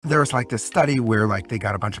there was like this study where like they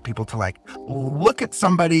got a bunch of people to like look at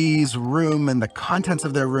somebody's room and the contents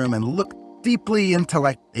of their room and look deeply into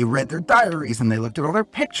like, they read their diaries and they looked at all their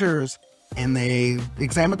pictures and they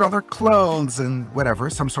examined all their clothes and whatever,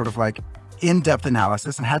 some sort of like in-depth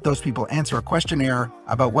analysis, and had those people answer a questionnaire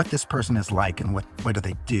about what this person is like and what do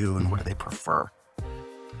they do and what do they prefer.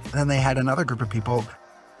 And then they had another group of people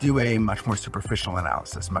do a much more superficial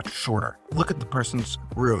analysis, much shorter. Look at the person's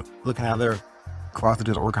room, look at how their closet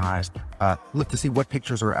is organized, look to see what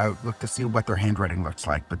pictures are out, look to see what their handwriting looks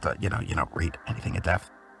like, but you don't read anything in depth.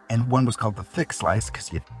 And one was called the thick slice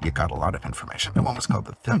because you got a lot of information, and one was called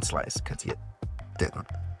the thin slice because you didn't.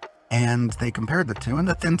 And they compared the two, and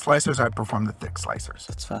the thin slicers outperformed the thick slicers.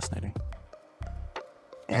 That's fascinating.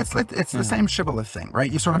 It's the same shibboleth thing,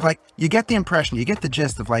 right? You sort of like, you get the impression, you get the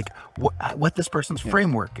gist of like what this person's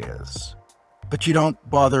framework is, but you don't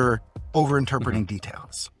bother over-interpreting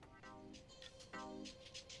details.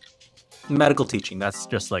 Medical teaching, that's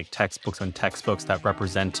just like textbooks and textbooks that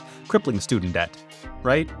represent crippling student debt,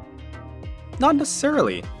 right? Not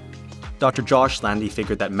necessarily. Dr. Josh Landy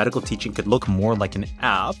figured that medical teaching could look more like an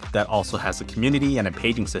app that also has a community and a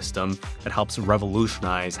paging system that helps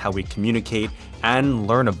revolutionize how we communicate and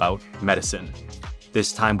learn about medicine.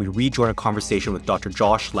 This time, we rejoin a conversation with Dr.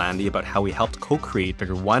 Josh Landy about how he helped co-create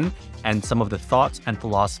Figure One and some of the thoughts and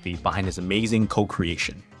philosophy behind his amazing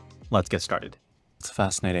co-creation. Let's get started. It's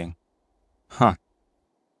fascinating. Huh.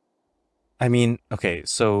 I mean, okay,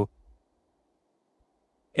 so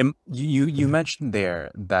you mentioned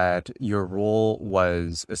there that your role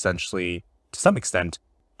was essentially, to some extent,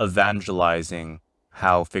 evangelizing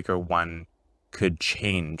how Figure One could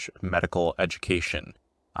change medical education.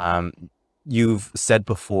 You've said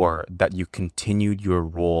before that you continued your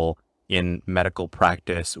role in medical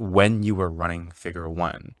practice when you were running Figure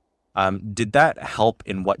One. Did that help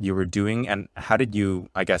in what you were doing? And how did you,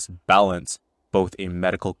 I guess, balance both a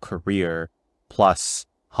medical career plus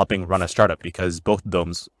helping run a startup? Because both of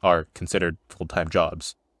those are considered full-time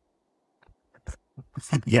jobs.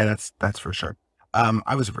 Yeah, that's for sure.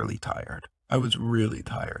 I was really tired.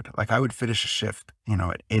 Like I would finish a shift,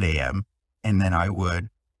 at 8 a.m. and then I would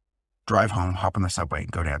drive home, hop on the subway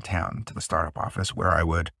and go downtown to the startup office where I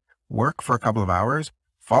would work for a couple of hours,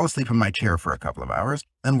 fall asleep in my chair for a couple of hours,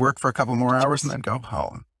 then work for a couple more hours and then go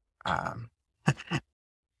home.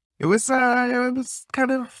 It was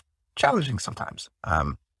kind of challenging sometimes.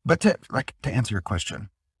 But to answer your question,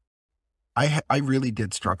 I really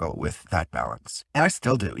did struggle with that balance, and I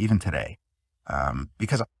still do even today.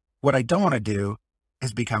 Because what I don't want to do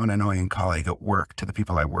is become an annoying colleague at work to the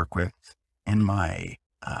people I work with in my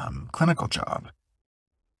clinical job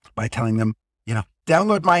by telling them,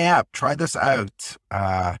 download my app, try this out.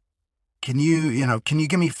 Can you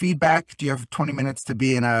give me feedback? Do you have 20 minutes to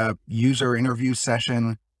be in a user interview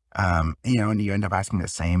session? And you end up asking the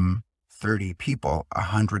same 30 people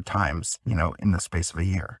 100 times, in the space of a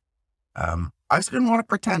year. I just didn't want to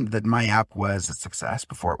pretend that my app was a success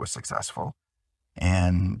before it was successful.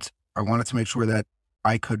 And I wanted to make sure that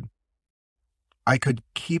I could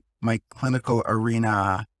keep my clinical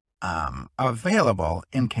arena available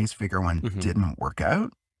in case Figure One didn't work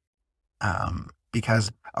out.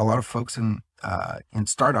 Because a lot of folks in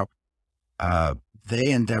startup,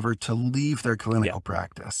 they endeavor to leave their clinical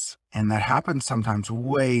practice, and that happens sometimes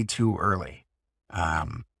way too early.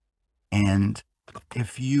 And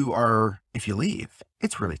if you leave,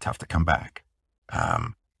 it's really tough to come back.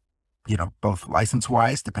 Both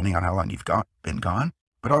license-wise, depending on how long you've been gone,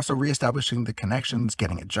 but also reestablishing the connections,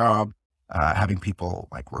 getting a job, having people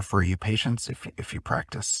like refer you patients if you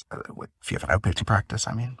practice, if you have an outpatient practice,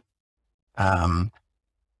 I mean.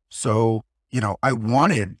 So, I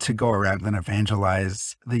wanted to go around and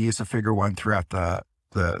evangelize the use of Figure One throughout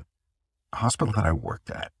the hospital that I worked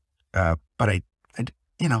at. But I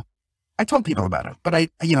told people about it, but I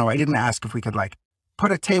didn't ask if we could like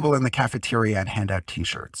put a table in the cafeteria and hand out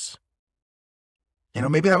t-shirts.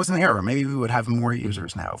 Maybe that was an error. Maybe we would have more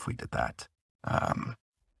users now if we did that.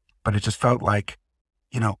 But it just felt like,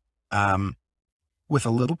 with a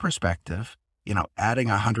little perspective, adding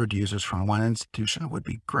 100 users from one institution would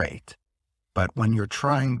be great. But when you're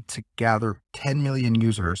trying to gather 10 million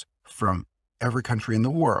users from every country in the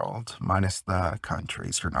world, minus the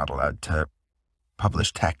countries you're not allowed to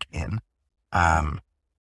publish tech in,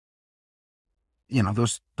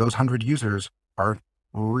 those 100 users are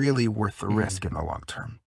really worth the risk in the long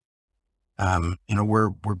term.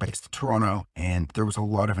 We're based in Toronto, and there was a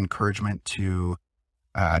lot of encouragement to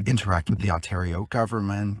interact with the Ontario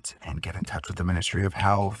government and get in touch with the Ministry of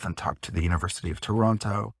Health and talk to the University of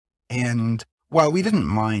Toronto. And while we didn't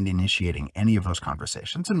mind initiating any of those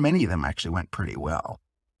conversations, and many of them actually went pretty well,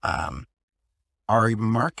 um, our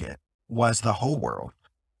market was the whole world.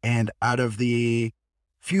 And out of the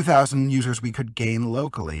few thousand users we could gain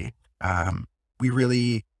locally, we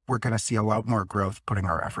really were going to see a lot more growth putting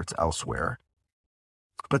our efforts elsewhere.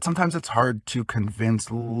 But sometimes it's hard to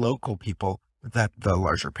convince local people that the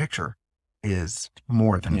larger picture is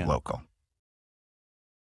more than Yeah. local.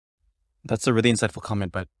 That's a really insightful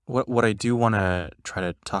comment, but what I do want to try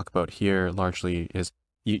to talk about here largely is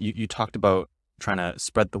you talked about trying to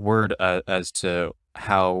spread the word as to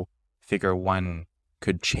how Figure One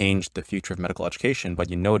could change the future of medical education, but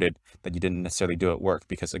you noted that you didn't necessarily do it at work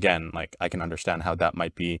because, again, like I can understand how that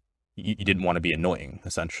might be, you didn't want to be annoying,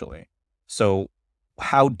 essentially. So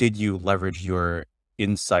how did you leverage your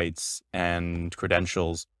insights and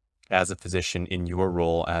credentials as a physician in your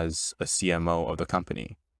role as a CMO of the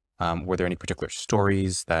company? Were there any particular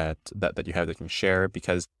stories that you have that you can share?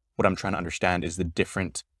 Because what I'm trying to understand is the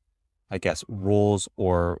different, I guess, roles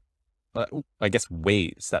or I guess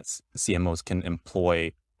ways that CMOs can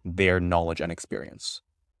employ their knowledge and experience.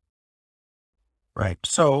 Right.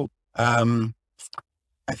 So I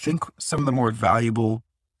think some of the more valuable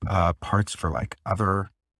parts for like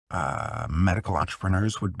other medical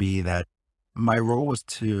entrepreneurs would be that my role was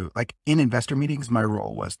to, like in investor meetings, my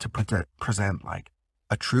role was to present like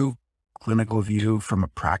a true clinical view from a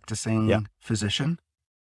practicing physician,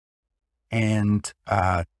 and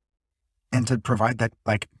to provide that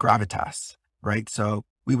like gravitas, right? So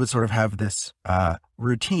we would sort of have this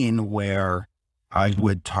routine where I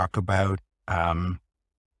would talk about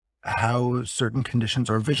how certain conditions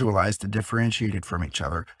are visualized and differentiated from each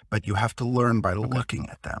other, but you have to learn by looking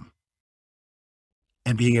at them.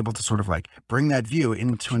 And being able to sort of like bring that view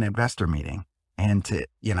into an investor meeting and to,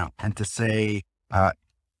 and to say,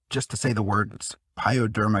 just to say the words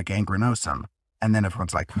pyoderma gangrenosum. And then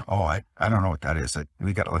everyone's like, oh, I don't know what that is.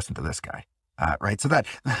 We got to listen to this guy. Right. So that,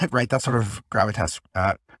 right. That sort of gravitas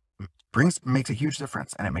makes a huge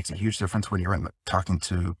difference. And it makes a huge difference when you're talking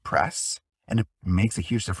to press. And it makes a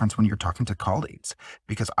huge difference when you're talking to colleagues,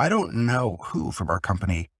 because I don't know who from our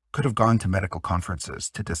company could have gone to medical conferences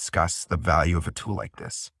to discuss the value of a tool like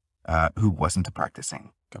this, who wasn't a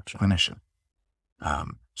practicing clinician.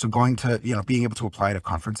 So going to, being able to apply to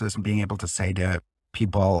conferences and being able to say to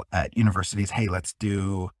people at universities, hey, let's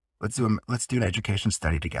do an education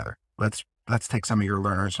study together. Let's take some of your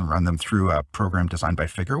learners and run them through a program designed by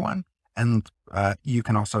Figure One. And you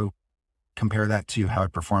can also compare that to how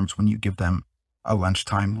it performs when you give them a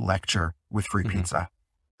lunchtime lecture with free pizza.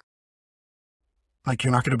 Like,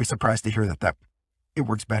 you're not going to be surprised to hear that it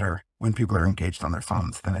works better when people are engaged on their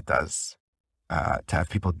phones than it does to have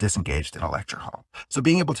people disengaged in a lecture hall. So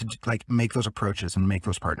being able to like make those approaches and make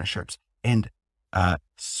those partnerships and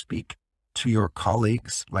speak to your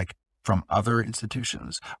colleagues like from other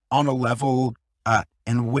institutions on a level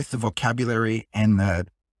and with the vocabulary and the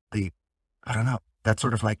I don't know, that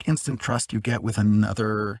sort of like instant trust you get with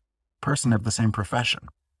another person of the same profession.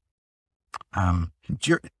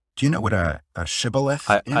 Do you know what a shibboleth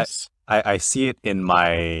is? I see it in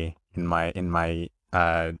my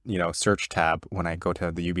search tab when I go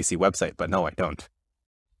to the UBC website, but no, I don't.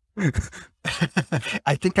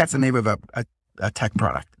 I think that's the name of a tech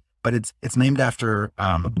product, but it's named after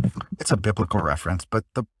it's a biblical reference, but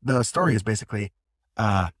the story is basically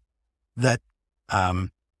that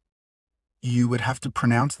you would have to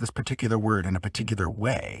pronounce this particular word in a particular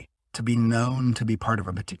way to be known to be part of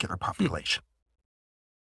a particular population.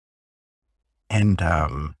 And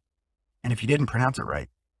if you didn't pronounce it right,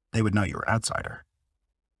 they would know you were an outsider.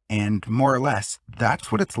 And more or less,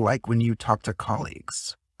 that's what it's like when you talk to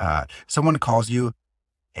colleagues. Someone calls you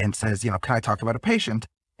and says, can I talk about a patient?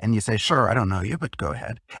 And you say, sure, I don't know you, but go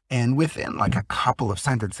ahead. And within like a couple of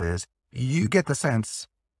sentences, you get the sense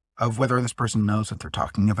of whether this person knows what they're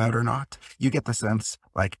talking about or not. You get the sense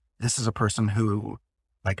like this is a person who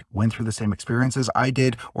like went through the same experiences I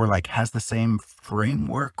did, or like has the same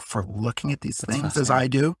framework for looking at these things as I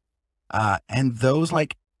do. And those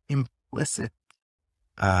like implicit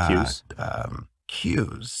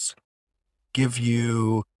cues give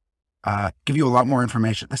you a lot more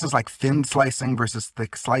information. This is like thin slicing versus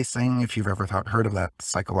thick slicing. If you've ever heard of that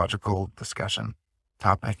psychological discussion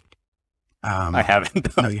topic. I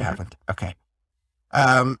haven't. No, you haven't. Okay.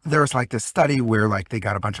 There was like this study where like they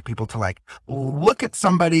got a bunch of people to like look at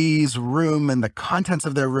somebody's room and the contents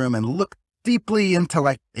of their room and look deeply into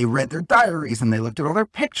like, they read their diaries and they looked at all their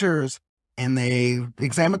pictures and they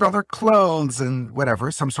examined all their clothes and whatever,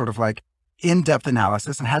 some sort of like in-depth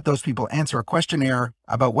analysis, and had those people answer a questionnaire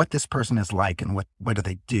about what this person is like and what do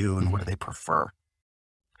they do and what do they prefer.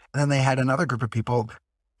 And then they had another group of people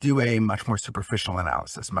do a much more superficial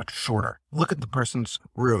analysis, much shorter. Look at the person's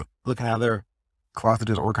room. Look at how their closet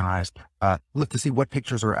is organized. Look to see what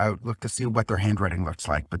pictures are out. Look to see what their handwriting looks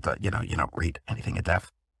like. But you don't read anything in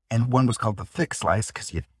depth. And one was called the thick slice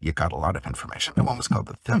because you got a lot of information. And one was called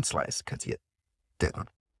the thin slice because you didn't.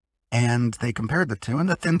 And they compared the two, and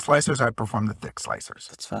the thin slicers outperformed the thick slicers.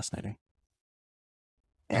 That's fascinating.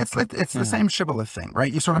 It's the same shibboleth thing, right?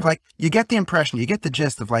 You sort of you get the impression, you get the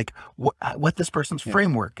gist of what this person's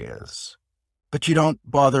framework is, but you don't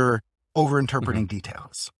bother over-interpreting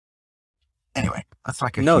details. Anyway, that's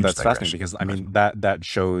like a huge that's digression. fascinating because I mean that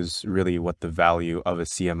shows really what the value of a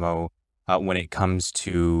CMO when it comes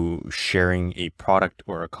to sharing a product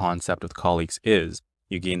or a concept with colleagues is.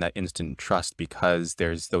 You gain that instant trust because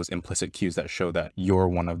there's those implicit cues that show that you're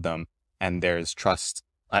one of them, and there's trust,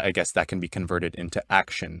 I guess, that can be converted into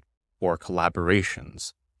action or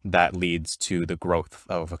collaborations that leads to the growth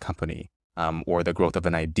of a company or the growth of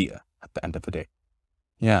an idea at the end of the day.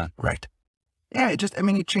 Yeah. Right. Yeah,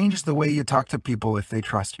 it changes the way you talk to people if they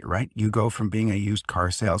trust you, right? You go from being a used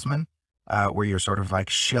car salesman where you're sort of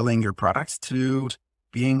shilling your products to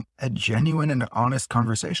being a genuine and honest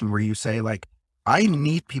conversation where you say I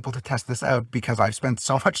need people to test this out because I've spent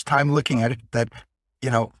so much time looking at it that,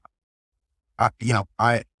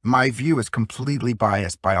 my view is completely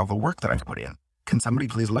biased by all the work that I've put in. Can somebody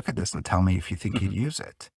please look at this and tell me if you think you'd use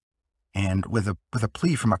it? And with a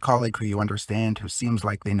plea from a colleague who you understand, who seems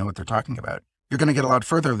like they know what they're talking about, you're going to get a lot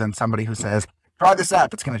further than somebody who says, try this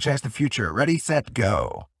app. It's going to change the future. Ready, set,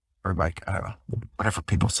 go. Or I don't know, whatever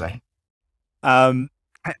people say.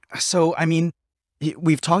 So, I mean,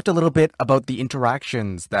 we've talked a little bit about the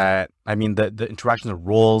interactions the interactions of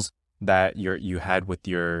roles that you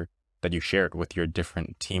shared with your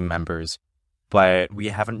different team members, but we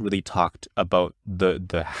haven't really talked about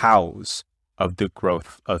the hows of the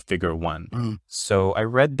growth of Figure One. So I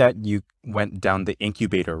read that you went down the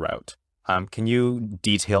incubator route. Can you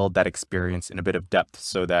detail that experience in a bit of depth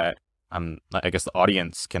so that I guess the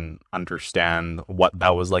audience can understand what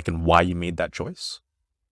that was like and why you made that choice?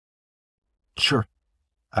 Sure.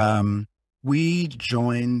 We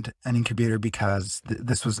joined an incubator because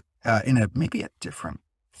this was in maybe a different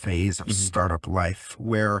phase of startup life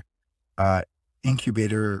where the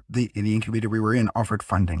incubator we were in offered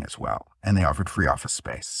funding as well, and they offered free office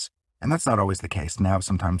space. And that's not always the case. Now,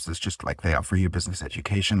 sometimes it's just they offer you business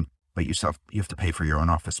education, but you have to pay for your own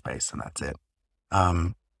office space, and that's it.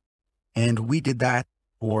 And we did that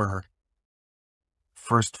for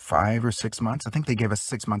first 5 or 6 months. I think they gave us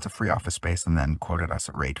 6 months of free office space and then quoted us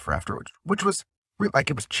a rate for afterwards, which was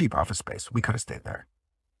it was cheap office space. We could have stayed there.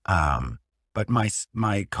 But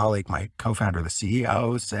my colleague, my co-founder, the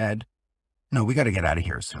CEO said, no, we got to get out of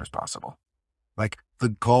here as soon as possible. The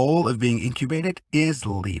goal of being incubated is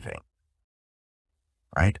leaving.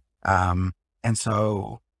 Right. And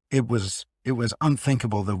so it was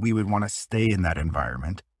unthinkable that we would want to stay in that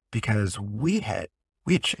environment because we had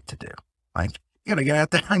shit to do. You got to get out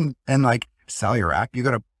there and sell your app. You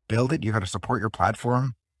got to build it. You got to support your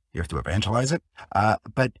platform. You have to evangelize it.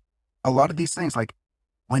 But a lot of these things,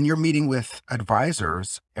 when you're meeting with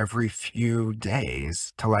advisors every few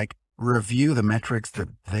days to review the metrics that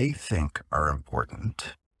they think are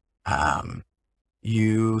important,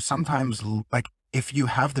 you sometimes if you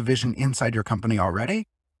have the vision inside your company already,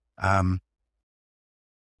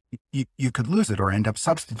 you could lose it or end up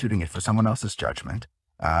substituting it for someone else's judgment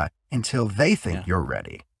until they think you're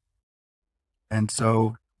ready. And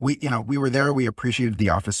so we were there. We appreciated the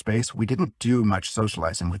office space. We didn't do much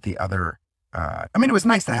socializing with the other. It was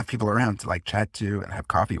nice to have people around to chat to and have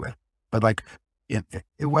coffee with, but it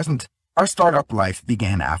wasn't. Our startup life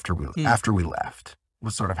began after we left.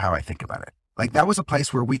 Was sort of how I think about it. That was a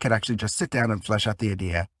place where we could actually just sit down and flesh out the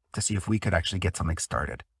idea to see if we could actually get something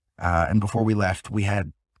started. And before we left, we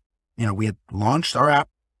had launched our app.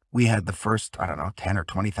 We had the first, 10 or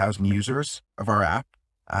 20,000 users of our app,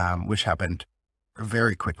 which happened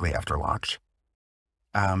very quickly after launch.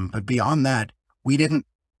 But beyond that, we didn't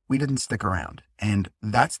stick around. And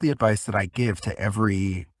that's the advice that I give to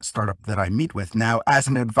every startup that I meet with now as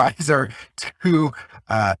an advisor to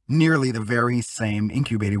nearly the very same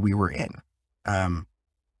incubator we were in.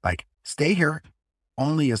 Stay here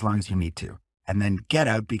only as long as you need to, and then get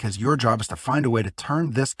out because your job is to find a way to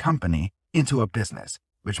turn this company into a business,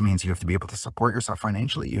 which means you have to be able to support yourself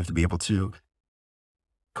financially. You have to be able to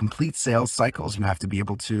complete sales cycles. You have to be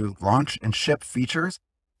able to launch and ship features,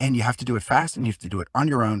 and you have to do it fast and you have to do it on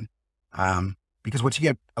your own. Because once you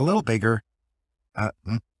get a little bigger,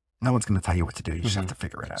 no one's going to tell you what to do. You just have to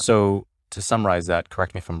figure it out. So to summarize that,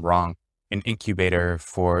 correct me if I'm wrong, an incubator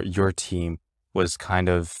for your team was kind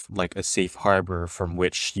of like a safe harbor from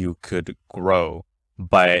which you could grow.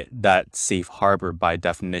 But that safe harbor, by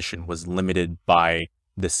definition, was limited by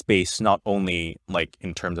the space, not only like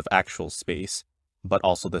in terms of actual space, but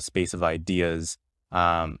also the space of ideas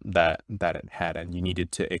that it had, and you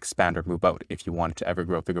needed to expand or move out if you wanted to ever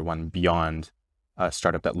grow Figure One beyond a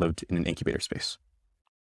startup that lived in an incubator space.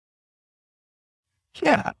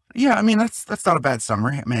 Yeah. Yeah. I mean, that's not a bad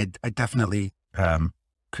summary. I mean, I definitely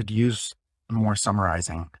could use more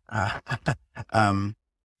summarizing. Um,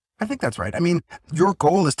 I think that's right. I mean, your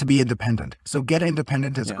goal is to be independent. So get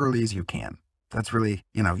independent as Yeah. early as you can. That's really,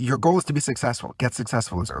 your goal is to be successful. Get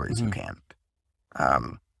successful as early as you can.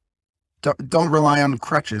 Um, don't rely on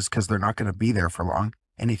crutches because they're not going to be there for long.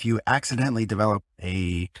 And if you accidentally develop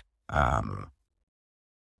a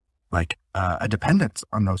dependence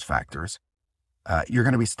on those factors, you're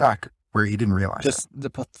going to be stuck where you didn't realize it. Just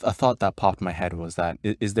a thought that popped in my head was that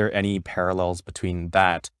is there any parallels between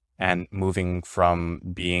that and moving from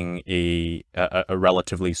being a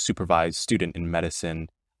relatively supervised student in medicine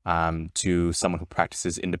to someone who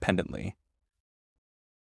practices independently?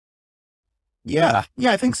 Yeah,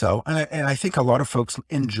 I think so. And I think a lot of folks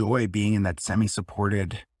enjoy being in that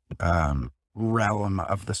semi-supported realm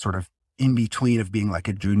of the sort of in between of being like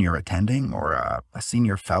a junior attending or a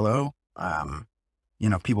senior fellow.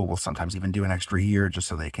 People will sometimes even do an extra year just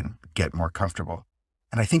so they can get more comfortable.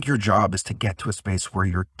 And I think your job is to get to a space where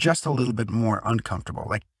you're just a little bit more uncomfortable.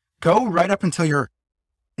 Like go right up until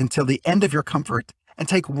the end of your comfort and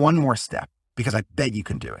take one more step, because I bet you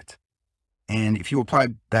can do it. And if you apply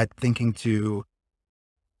that thinking to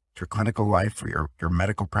your clinical life or your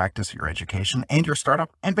medical practice, your education and your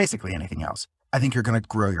startup and basically anything else, I think you're going to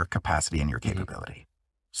grow your capacity and your capability.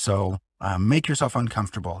 So make yourself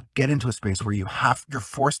uncomfortable, get into a space where you're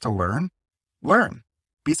forced to learn,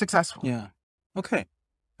 be successful. Yeah. Okay.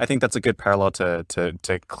 I think that's a good parallel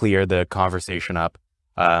to clear the conversation up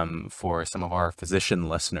for some of our physician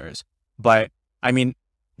listeners. But I mean,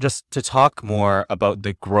 just to talk more about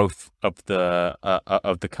the growth of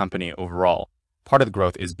the company overall, part of the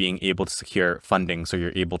growth is being able to secure funding so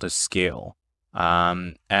you're able to scale.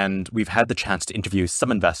 And we've had the chance to interview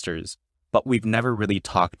some investors, but we've never really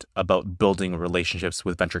talked about building relationships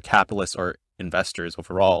with venture capitalists or investors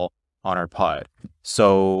overall on our pod.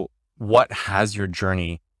 So what has your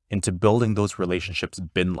journey into building those relationships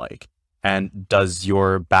been like? And does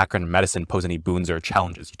your background in medicine pose any boons or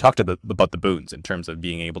challenges? You talked about the boons in terms of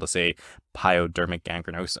being able to say pyodermic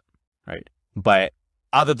gangrenosum, right? But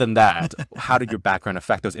other than that, how did your background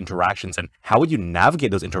affect those interactions, and how would you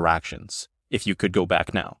navigate those interactions if you could go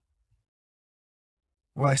back now?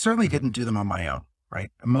 Well, I certainly didn't do them on my own,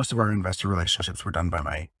 right? Most of our investor relationships were done by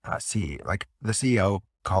my CEO, like the CEO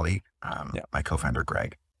colleague, my co-founder,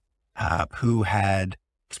 Greg, who had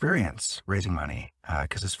experience raising money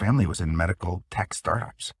because his family was in medical tech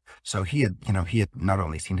startups. So he had not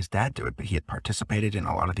only seen his dad do it, but he had participated in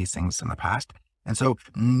a lot of these things in the past. And so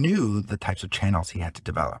knew the types of channels he had to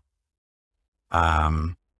develop.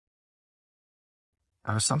 There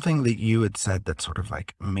was something that you had said that sort of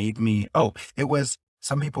like made me, it was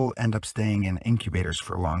some people end up staying in incubators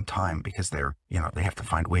for a long time because they have to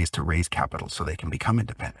find ways to raise capital so they can become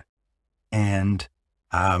independent. And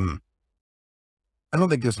I don't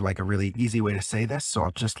think there's like a really easy way to say this, so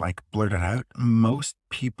I'll just like blurt it out. Most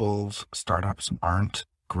people's startups aren't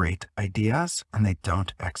great ideas and they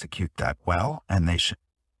don't execute that well, and they should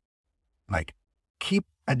like keep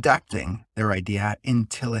adapting their idea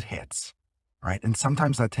until it hits, right? And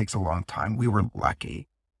sometimes that takes a long time. We were lucky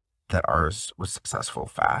that ours was successful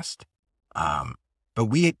fast. But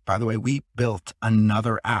by the way, we built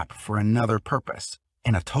another app for another purpose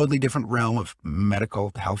in a totally different realm of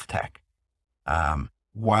medical health tech.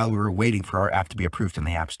 While we were waiting for our app to be approved in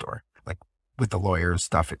the App Store, like with the lawyers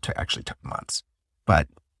stuff, it actually took months. But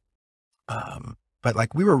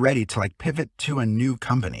like we were ready to like pivot to a new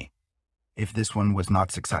company if this one was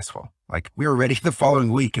not successful. Like we were ready the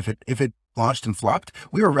following week if it launched and flopped,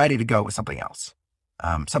 we were ready to go with something else,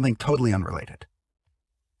 something totally unrelated,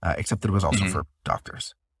 except that it was also for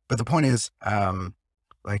doctors. But the point is,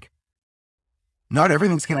 like, not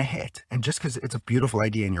everything's going to hit, and just because it's a beautiful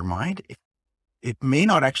idea in your mind, it may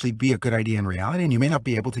not actually be a good idea in reality, and you may not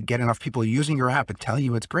be able to get enough people using your app and telling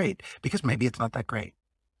you it's great because maybe it's not that great.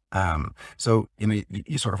 So,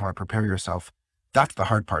 you sort of want to prepare yourself. That's the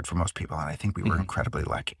hard part for most people. And I think we were incredibly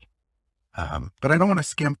lucky. But I don't want to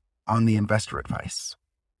skimp on the investor advice.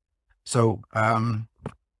 So,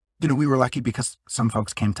 we were lucky because some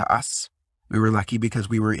folks came to us. We were lucky because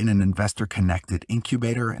we were in an investor connected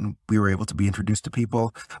incubator and we were able to be introduced to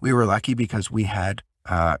people. We were lucky because we had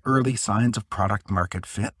early signs of product market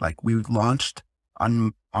fit. Like we launched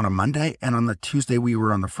on a Monday, and on the Tuesday we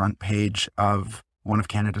were on the front page of one of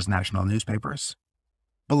Canada's national newspapers.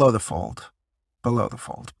 Below the fold,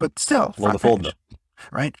 but still Below the front fold, page,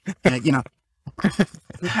 right? And,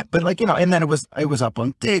 but and then it was up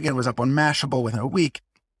on Dig, and it was up on Mashable within a week,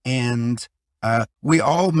 and we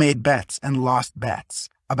all made bets and lost bets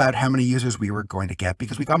about how many users we were going to get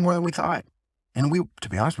because we got more than we thought. And to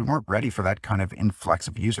be honest, we weren't ready for that kind of influx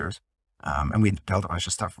of users. And we built a bunch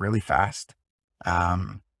of stuff really fast.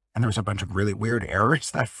 And there was a bunch of really weird errors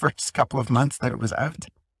that first couple of months that it was out.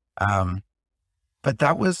 But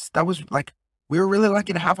that was like, we were really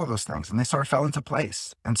lucky to have all those things, and they sort of fell into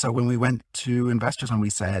place. And so when we went to investors and we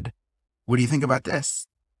said, what do you think about this?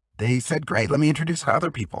 They said, great, let me introduce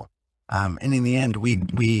other people. And in the end,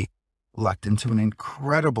 we lucked into an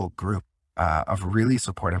incredible group of really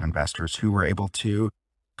supportive investors who were able to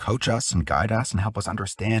coach us and guide us and help us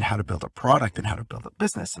understand how to build a product and how to build a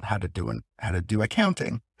business and how to do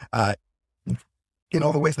accounting in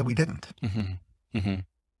all the ways that we didn't. Mm-hmm. Mm-hmm.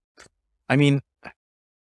 I mean,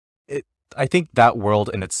 I think that world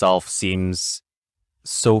in itself seems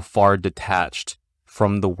so far detached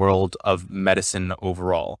from the world of medicine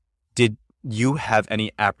overall. Did you have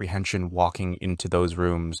any apprehension walking into those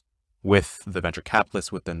rooms with the venture capitalists,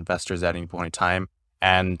 with the investors at any point in time?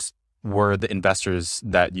 And were the investors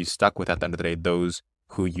that you stuck with at the end of the day those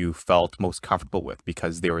who you felt most comfortable with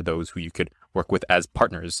because they were those who you could work with as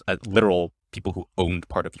partners, as literal people who owned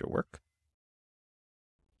part of your work?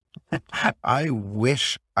 I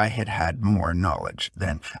wish I had had more knowledge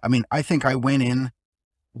then. I mean, I think I went in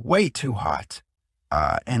way too hot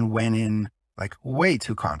and went in like way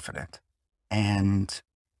too confident. And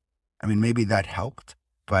I mean, maybe that helped,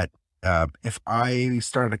 but if I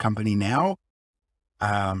started a company now,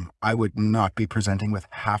 I would not be presenting with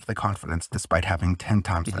half the confidence despite having 10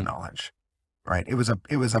 times the knowledge, right? It was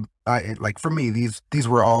like for me, these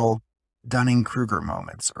were all Dunning-Kruger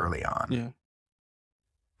moments early on. Yeah.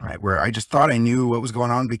 Right, where I just thought I knew what was going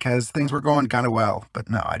on because things were going kind of well, but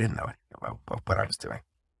no, I didn't know anything about what I was doing.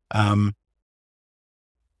 I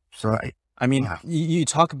mean, you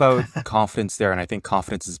talk about confidence there, and I think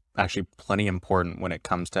confidence is actually plenty important when it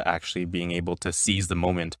comes to actually being able to seize the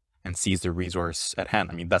moment and seize the resource at hand.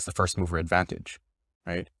 I mean, that's the first mover advantage,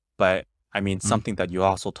 right? But I mean, something that you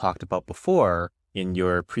also talked about before in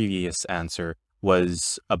your previous answer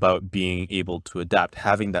was about being able to adapt,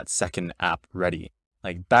 having that second app ready.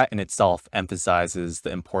 Like that in itself emphasizes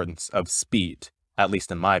the importance of speed, at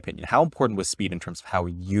least in my opinion. How important was speed in terms of how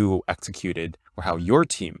you executed or how your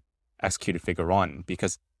team executed Figure One?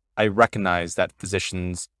 Because I recognize that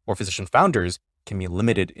physicians or physician founders can be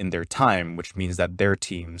limited in their time, which means that their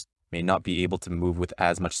teams may not be able to move with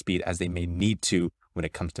as much speed as they may need to when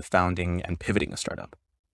it comes to founding and pivoting a startup.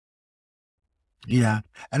 Yeah.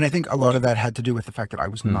 And I think a lot of that had to do with the fact that I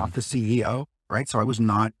was not the CEO, right? So I was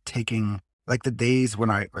not taking like the days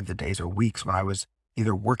or weeks when I was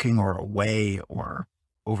either working or away or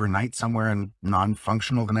overnight somewhere and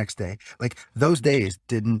non-functional the next day. Like those days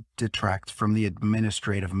didn't detract from the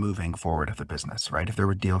administrative moving forward of the business, right? If there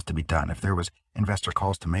were deals to be done, if there was investor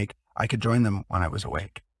calls to make, I could join them when I was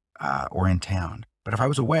awake or in town. But if I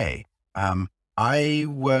was away, I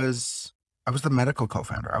was the medical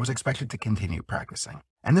co-founder. I was expected to continue practicing.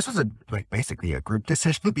 And this was basically a group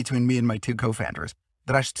decision between me and my two co-founders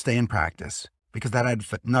that I should stay in practice because that had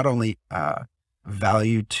not only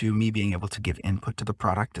value to me being able to give input to the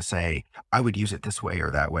product to say, I would use it this way or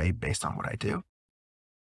that way based on what I do.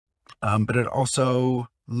 But it also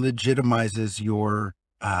legitimizes your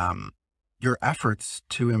efforts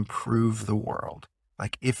to improve the world.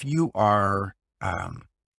 Like if you are,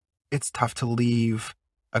 it's tough to leave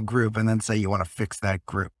a group and then say you want to fix that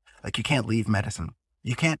group. Like you can't leave medicine.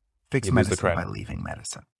 You can't fix medicine by leaving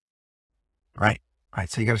medicine. Right. Right.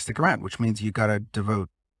 So you got to stick around, which means you got to devote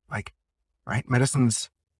right. Medicine's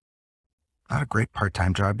not a great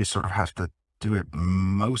part-time job. You sort of have to do it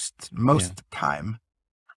most of the time.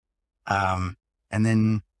 And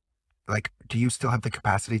then do you still have the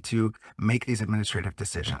capacity to make these administrative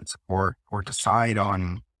decisions or decide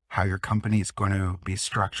on how your company is going to be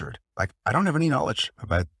structured? Like, I don't have any knowledge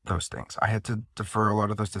about those things. I had to defer a lot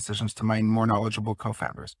of those decisions to my more knowledgeable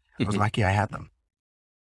co-founders. I was lucky I had them.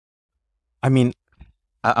 I mean,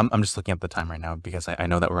 I'm just looking at the time right now because I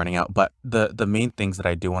know that we're running out. But the main things that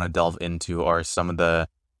I do want to delve into are some of the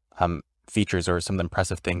features or some of the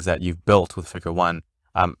impressive things that you've built with Figure One.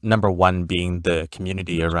 Number one being the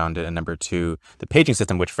community around it, and number two, the paging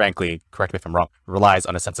system, which frankly, correct me if I'm wrong, relies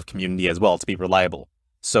on a sense of community as well to be reliable.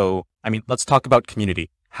 So, I mean, let's talk about community.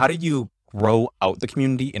 How do you grow out the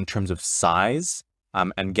community in terms of size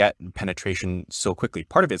and get penetration so quickly?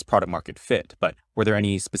 Part of it is product market fit, but were there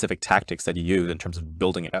any specific tactics that you used in terms of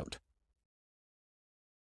building it out?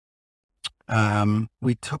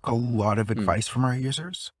 We took a lot of advice from our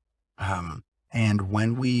users. And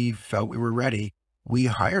when we felt we were ready, we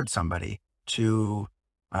hired somebody to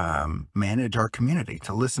manage our community,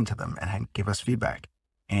 to listen to them and give us feedback.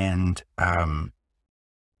 And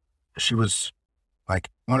she was like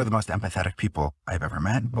one of the most empathetic people I've ever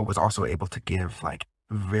met, but was also able to give like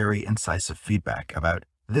very incisive feedback about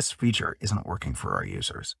this feature isn't working for our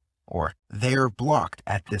users, or they're blocked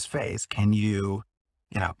at this phase. Can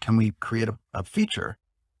can we create a feature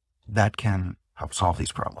that can help solve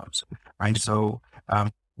these problems? Right. So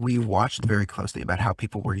we watched very closely about how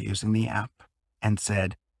people were using the app and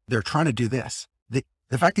said, they're trying to do this.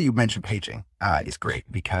 The fact that you mentioned paging is great,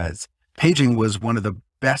 because paging was one of the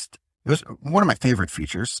best. It was one of my favorite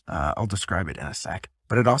features. I'll describe it in a sec,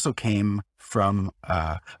 but it also came from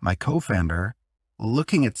my co-founder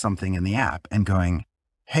looking at something in the app and going,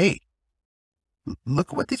 hey,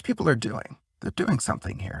 look what these people are doing. They're doing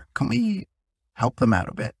something here. Can we help them out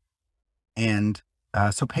a bit? And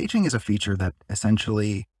so paging is a feature that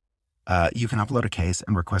essentially you can upload a case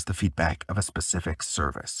and request the feedback of a specific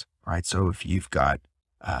service, right? So if you've got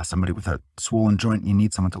somebody with a swollen joint and you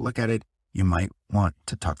need someone to look at it, you might want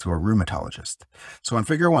to talk to a rheumatologist. So on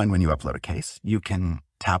Figure One, when you upload a case, you can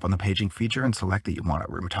tap on the paging feature and select that you want a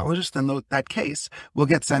rheumatologist, and that case will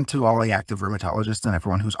get sent to all the active rheumatologists, and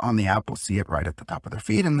everyone who's on the app will see it right at the top of their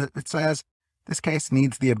feed. And it says, this case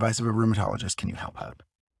needs the advice of a rheumatologist. Can you help out?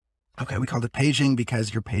 Okay, we called it paging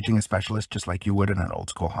because you're paging a specialist just like you would in an old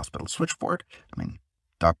school hospital switchboard. I mean,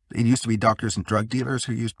 it used to be doctors and drug dealers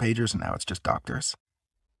who used pagers, and now it's just doctors.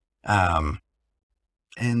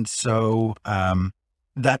 And so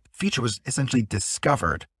that feature was essentially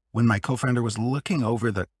discovered when my co-founder was looking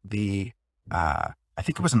over the I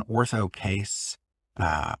think it was an ortho case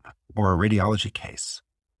or a radiology case.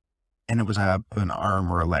 And it was an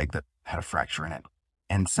arm or a leg that had a fracture in it.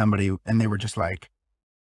 And they were just like,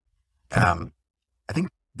 I think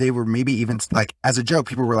they were maybe even like, as a joke,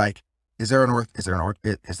 people were like, is there an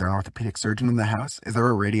orthopedic surgeon in the house? Is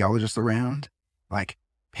there a radiologist around? Like,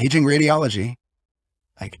 paging radiology.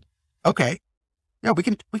 Like, okay, yeah, we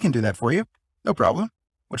can do that for you. No problem.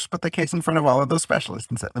 We'll just put the case in front of all of those specialists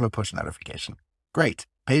and send them a push notification. Great.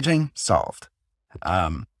 Paging solved.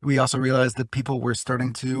 We also realized that people were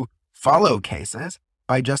starting to follow cases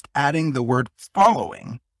by just adding the word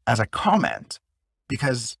following as a comment,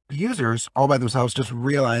 because users all by themselves just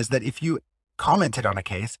realized that if you commented on a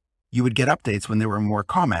case, you would get updates when there were more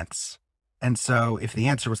comments. And so if the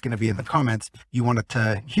answer was going to be in the comments, you wanted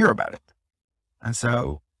to hear about it. And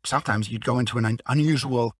so sometimes you'd go into an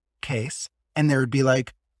unusual case and there would be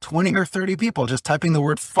like 20 or 30 people just typing the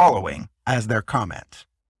word following as their comment.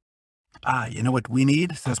 You know what we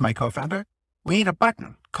need, says my co-founder? We need a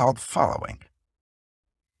button called following.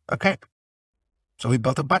 Okay. So we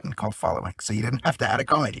built a button called following. So you didn't have to add a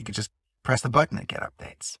comment. You could just press the button and get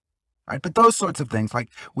updates. Right? But those sorts of things, like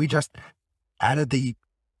we just added the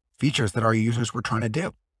features that our users were trying to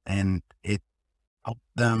do. And it helped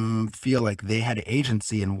them feel like they had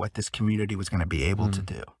agency in what this community was going to be able to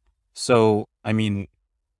do. So, I mean,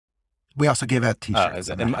 we also gave out t-shirts.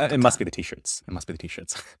 It must be the t-shirts. It must be the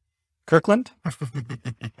t-shirts. Kirkland?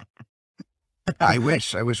 I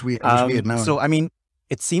wish we had known. So, I mean,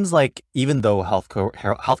 it seems like even though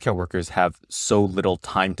healthcare workers have so little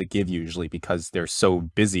time to give usually because they're so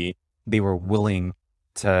busy, they were willing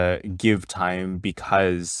to give time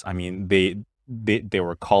because, I mean, they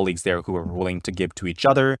were colleagues there who were willing to give to each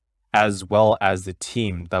other, as well as the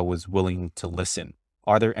team that was willing to listen.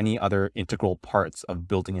 Are there any other integral parts of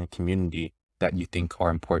building a community that you think are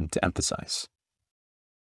important to emphasize?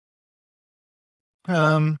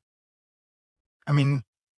 I mean,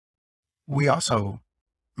 we also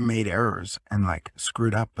made errors and like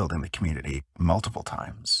screwed up building the community multiple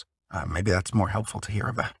times. Maybe that's more helpful to hear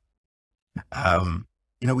about.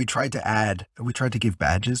 We tried to give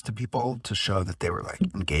badges to people to show that they were like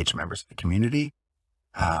engaged members of the community,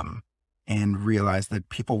 and realized that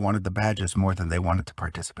people wanted the badges more than they wanted to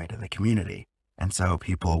participate in the community. And so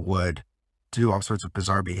people would do all sorts of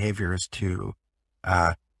bizarre behaviors to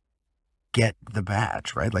get the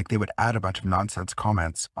badge, right? Like they would add a bunch of nonsense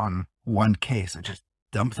comments on one case and just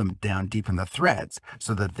dump them down deep in the threads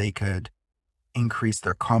so that they could increase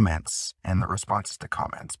their comments and the responses to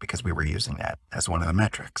comments, because we were using that as one of the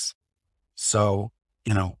metrics. So,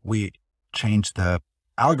 we changed the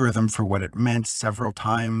algorithm for what it meant several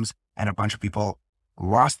times, and a bunch of people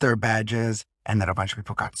lost their badges, and then a bunch of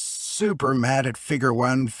people got super mad at Figure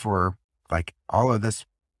One for like all of this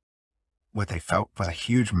what they felt was a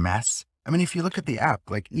huge mess. I mean, if you look at the app,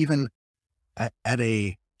 like even at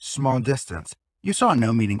a small distance, you saw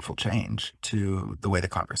no meaningful change to the way the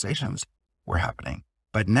conversations were happening.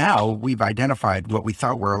 But now we've identified what we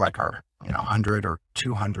thought were like our 100 or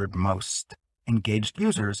 200 most engaged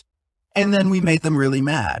users. And then we made them really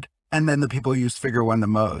mad. And then the people who used Figure One the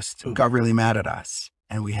most got really mad at us.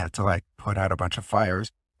 And we had to like put out a bunch of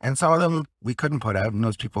fires. And some of them we couldn't put out. And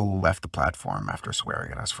those people left the platform after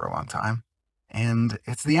swearing at us for a long time. And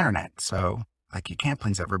it's the internet. So like you can't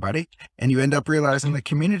please everybody. And you end up realizing that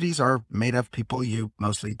communities are made of people you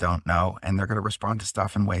mostly don't know. And they're going to respond to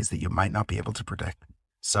stuff in ways that you might not be able to predict.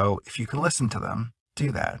 So if you can listen to them,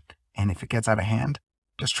 do that. And if it gets out of hand,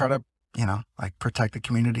 just try to, protect the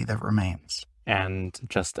community that remains. And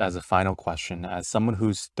just as a final question, as someone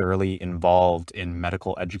who's thoroughly involved in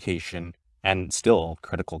medical education and still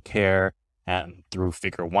critical care and through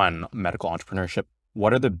Figure One medical entrepreneurship,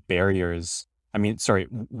 what are the barriers?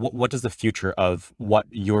 What does the future of what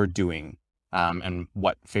you're doing and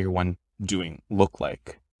what Figure One doing look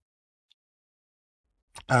like?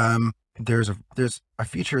 There's a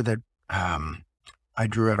feature that I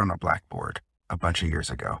drew out on a blackboard a bunch of years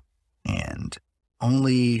ago, and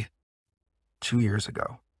only 2 years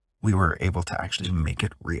ago, we were able to actually make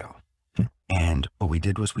it real. And what we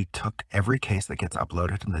did was we took every case that gets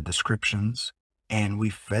uploaded in the descriptions and we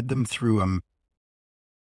fed them through a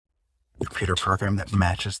computer program that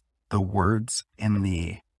matches the words in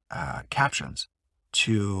the captions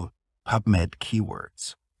to PubMed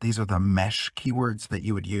keywords. These are the MESH keywords that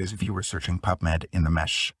you would use if you were searching PubMed in the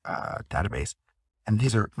MESH database. And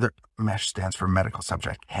the MESH stands for medical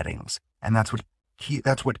subject headings. And that's what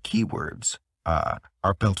keywords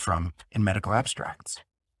are built from in medical abstracts.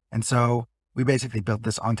 And so we basically built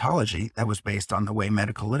this ontology that was based on the way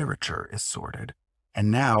medical literature is sorted.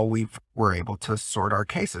 And now we're able to sort our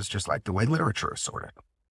cases just like the way literature is sorted.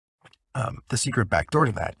 The secret backdoor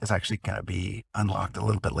to that is actually going to be unlocked a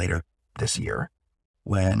little bit later this year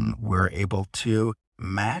when we're able to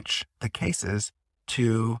match the cases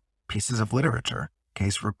to pieces of literature,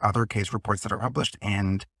 other case reports that are published,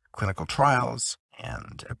 and clinical trials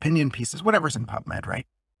and opinion pieces, whatever's in PubMed, right?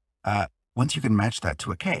 Once you can match that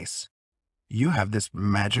to a case, you have this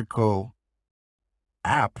magical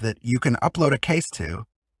app that you can upload a case to,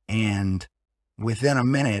 and within a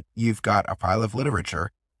minute, you've got a pile of literature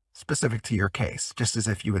specific to your case, just as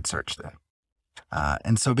if you had searched it.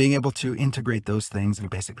 And so being able to integrate those things and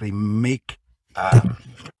basically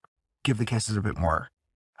give the cases a bit more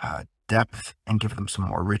depth and give them some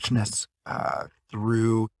more richness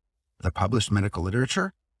through the published medical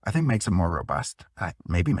literature, I think makes it more robust,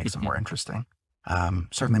 maybe makes it more interesting,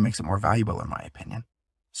 certainly makes it more valuable in my opinion.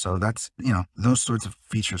 So that's, those sorts of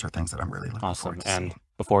features are things that I'm really looking forward to seeing.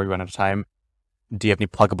 Before we run out of time, do you have any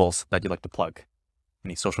pluggables that you'd like to plug?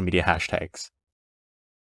 Any social media hashtags?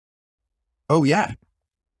 Oh, yeah.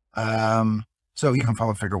 So you can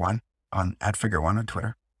follow Figure One at Figure One on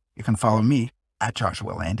Twitter. You can follow me at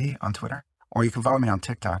Joshua Landy on Twitter, or you can follow me on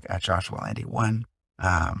TikTok at Joshua Landy1.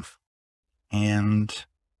 And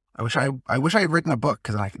I wish I had written a book,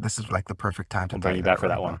 because this is like the perfect time to bring you back for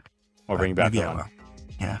that one. We'll bring you back for that one.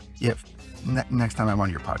 Yeah. Next time I'm on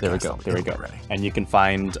your podcast. There we go. Ready. And you can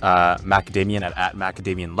find Macadamian at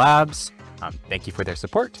Macadamian Labs. Thank you for their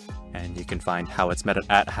support. And you can find How It's Med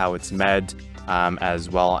at How It's Med, as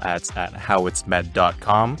well as at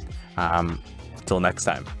howitsmed.com. Till next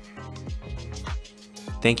time.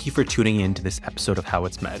 Thank you for tuning in to this episode of How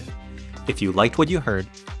It's Med. If you liked what you heard,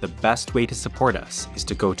 the best way to support us is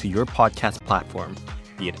to go to your podcast platform,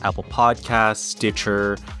 be it Apple Podcasts,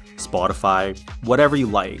 Stitcher, Spotify, whatever you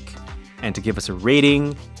like, and to give us a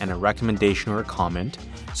rating and a recommendation or a comment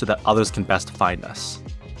so that others can best find us.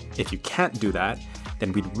 If you can't do that,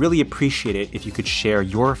 then we'd really appreciate it if you could share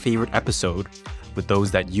your favorite episode with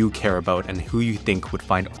those that you care about and who you think would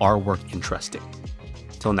find our work interesting.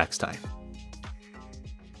 Till next time.